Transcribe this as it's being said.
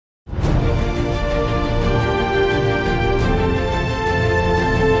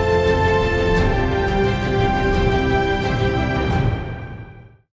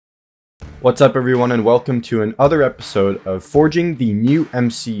What's up everyone, and welcome to another episode of Forging the New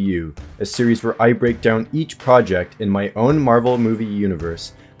MCU, a series where I break down each project in my own Marvel movie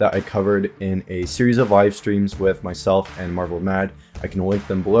universe that I covered in a series of live streams with myself and Marvel Mad. I can link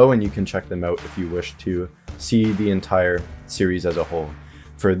them below and you can check them out if you wish to see the entire series as a whole.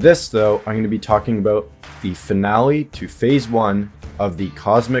 For this though, I'm going to be talking about the finale to Phase 1 of the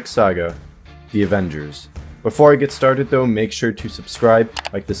cosmic saga, The Avengers. Before I get started though, make sure to subscribe,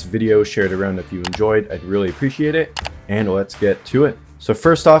 like this video, share it around if you enjoyed, I'd really appreciate it, and let's get to it. So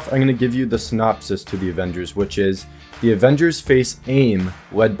first off, I'm going to give you the synopsis to the Avengers, which is, the Avengers face AIM,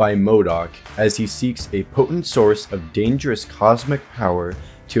 led by MODOK, as he seeks a potent source of dangerous cosmic power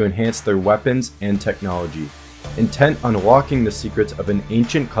to enhance their weapons and technology. Intent on unlocking the secrets of an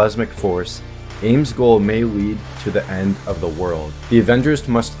ancient cosmic force, AIM's goal may lead to the end of the world. The Avengers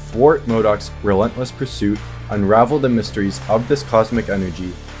must thwart MODOK's relentless pursuit, unravel the mysteries of this cosmic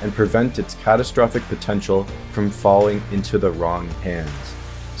energy, and prevent its catastrophic potential from falling into the wrong hands.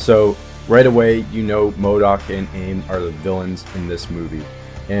 So right away, you know MODOK and AIM are the villains in this movie.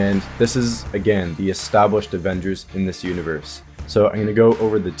 And this is, again, the established Avengers in this universe. So I'm going to go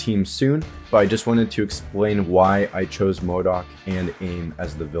over the team soon, but I just wanted to explain why I chose MODOK and AIM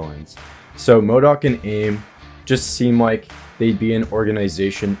as the villains. So MODOK and AIM just seem like they'd be an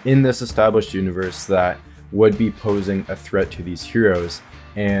organization in this established universe that would be posing a threat to these heroes,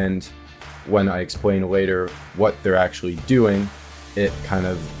 and when I explain later what they're actually doing, it kind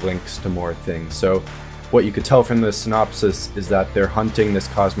of links to more things. So what you could tell from the synopsis is that they're hunting this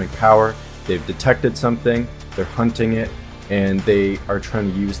cosmic power, they've detected something, they're hunting it, and they are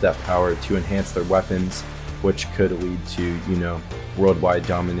trying to use that power to enhance their weapons, which could lead to, you know, worldwide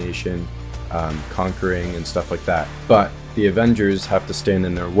domination, conquering and stuff like that. But the Avengers have to stand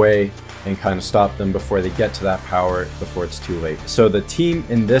in their way and kind of stop them before they get to that power, before it's too late. So the team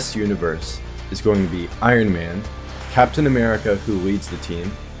in this universe is going to be Iron Man, Captain America, who leads the team,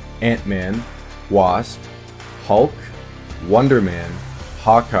 Ant-Man, Wasp, Hulk, Wonder Man,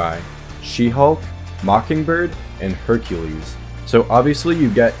 Hawkeye, She-Hulk, Mockingbird, and Hercules. So obviously you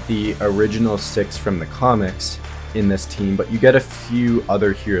get the original 6 from the comics in this team, but you get a few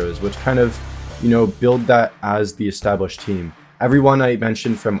other heroes which kind of, you know, build that as the established team. Everyone I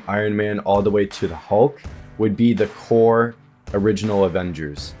mentioned from Iron Man all the way to the Hulk would be the core original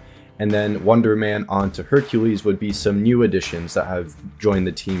Avengers. And then Wonder Man on to Hercules would be some new additions that have joined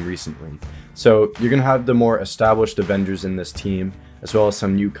the team recently. So you're going to have the more established Avengers in this team, as well as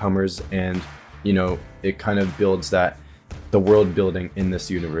some newcomers, and, you know, it kind of builds that the world building in this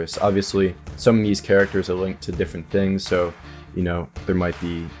universe. Obviously, some of these characters are linked to different things, so, you know, there might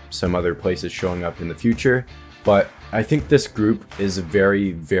be some other places showing up in the future, but I think this group is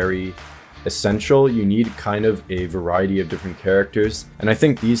very, very essential. You need kind of a variety of different characters, and I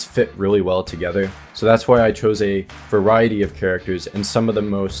think these fit really well together. So that's why I chose a variety of characters and some of the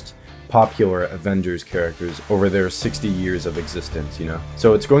most popular Avengers characters over their 60 years of existence, you know.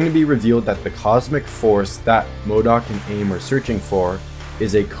 So it's going to be revealed that the cosmic force that MODOK and AIM are searching for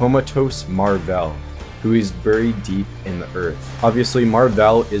is a comatose Mar-Vell, who is buried deep in the earth. Obviously,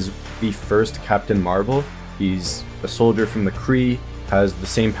 Mar-Vell is the first Captain Marvel. He's a soldier from the Kree, has the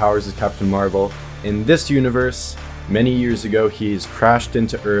same powers as Captain Marvel. In this universe, many years ago, he's crashed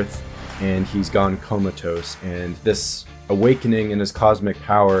into Earth and he's gone comatose, and this awakening in his cosmic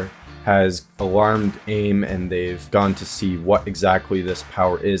power has alarmed AIM, and they've gone to see what exactly this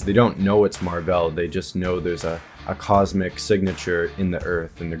power is. They don't know it's Mar-Vell, they just know there's a cosmic signature in the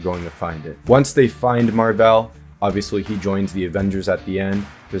earth, and they're going to find it. Once they find Mar-Vell, obviously he joins the Avengers at the end.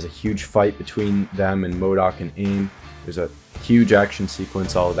 There's a huge fight between them and MODOK and AIM. There's a huge action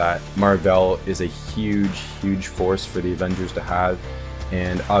sequence, all that. Mar-Vell is a huge, huge force for the Avengers to have,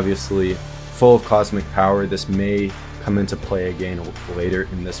 and obviously full of cosmic power. This may come into play again later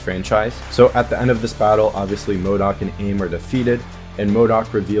in this franchise. So at the end of this battle, obviously MODOK and AIM are defeated, and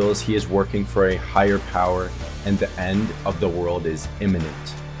MODOK reveals he is working for a higher power and the end of the world is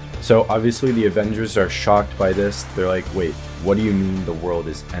imminent. So obviously the Avengers are shocked by this. They're like, wait, what do you mean the world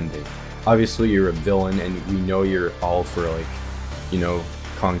is ending? Obviously you're a villain and we know you're all for, like, you know,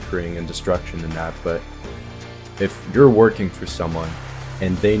 conquering and destruction and that, but if you're working for someone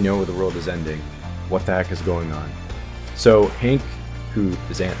and they know the world is ending, what the heck is going on? So Hank, who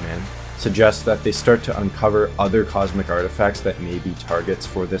is Ant-Man, suggests that they start to uncover other cosmic artifacts that may be targets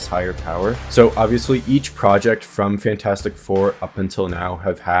for this higher power. So obviously each project from Fantastic Four up until now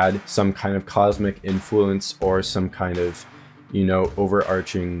have had some kind of cosmic influence or some kind of, you know,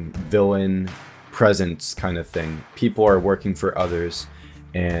 overarching villain presence kind of thing. People are working for others,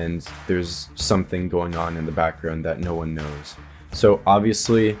 and there's something going on in the background that no one knows. So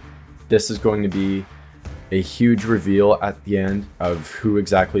obviously This is going to be a huge reveal at the end of who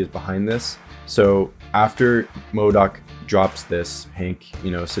exactly is behind this. So after MODOK drops this, Hank,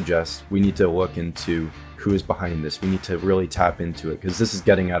 suggests we need to look into who is behind this. We need to really tap into it because this is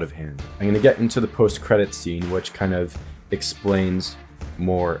getting out of hand. I'm going to get into the post-credit scene, which kind of explains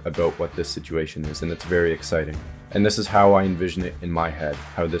more about what this situation is, and it's very exciting. And this is how I envision it in my head,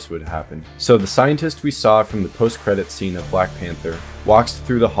 how this would happen. So the scientist we saw from the post-credit scene of Black Panther walks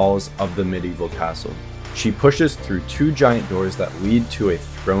through the halls of the medieval castle. She pushes through 2 giant doors that lead to a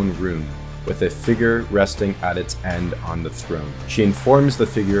throne room, with a figure resting at its end on the throne. She informs the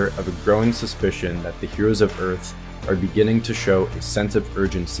figure of a growing suspicion that the heroes of Earth are beginning to show a sense of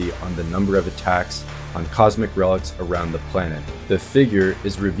urgency on the number of attacks on cosmic relics around the planet. The figure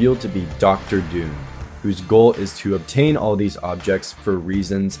is revealed to be Dr. Doom, whose goal is to obtain all these objects for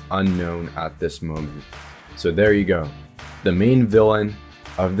reasons unknown at this moment. So there you go. The main villain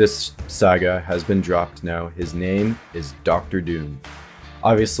of this saga has been dropped now. His name is Dr. Doom.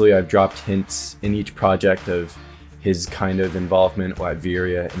 Obviously, I've dropped hints in each project of his kind of involvement,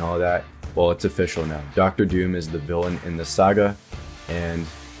 Latveria and all that. Well, it's official now. Dr. Doom is the villain in the saga, and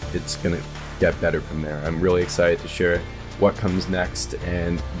it's gonna get better from there. I'm really excited to share what comes next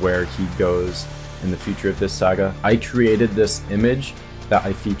and where he goes in the future of this saga. I created this image that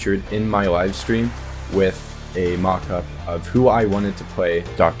I featured in my live stream with a mock-up of who I wanted to play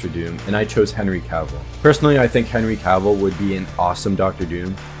Dr. Doom, and I chose Henry Cavill. Personally, I think Henry Cavill would be an awesome Dr.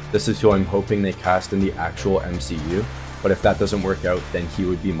 Doom. This is who I'm hoping they cast in the actual MCU, but if that doesn't work out, then he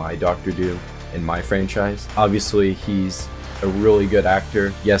would be my Dr. Doom in my franchise. Obviously, he's a really good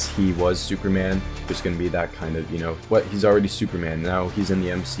actor. Yes, he was Superman. There's going to be that kind of, he's already Superman. Now he's in the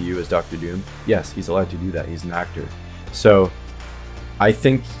MCU as Dr. Doom. Yes, he's allowed to do that. He's an actor. So I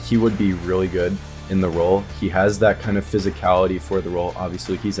think he would be really good in the role. He has that kind of physicality for the role.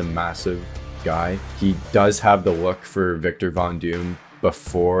 Obviously, he's a massive guy. He does have the look for Victor Von Doom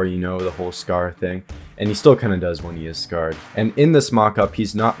before, the whole scar thing. And he still kind of does when he is scarred. And in this mock-up,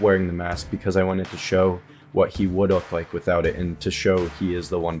 he's not wearing the mask because I wanted to show what he would look like without it and to show he is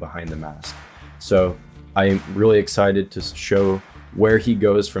the one behind the mask. So I'm really excited to show where he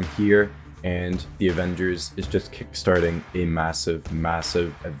goes from here, and the Avengers is just kickstarting a massive,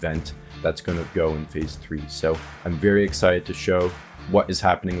 massive event that's going to go in phase 3. So I'm very excited to show what is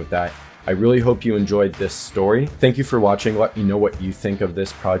happening with that. I really hope you enjoyed this story. Thank you for watching. Let me know what you think of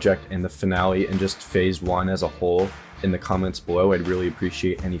this project and the finale and just phase 1 as a whole in the comments below. I'd really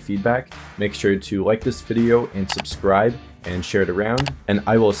appreciate any feedback. Make sure to like this video and subscribe and share it around. And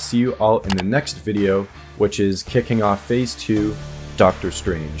I will see you all in the next video, which is kicking off phase 2, Doctor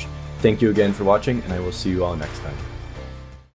Strange. Thank you again for watching, and I will see you all next time.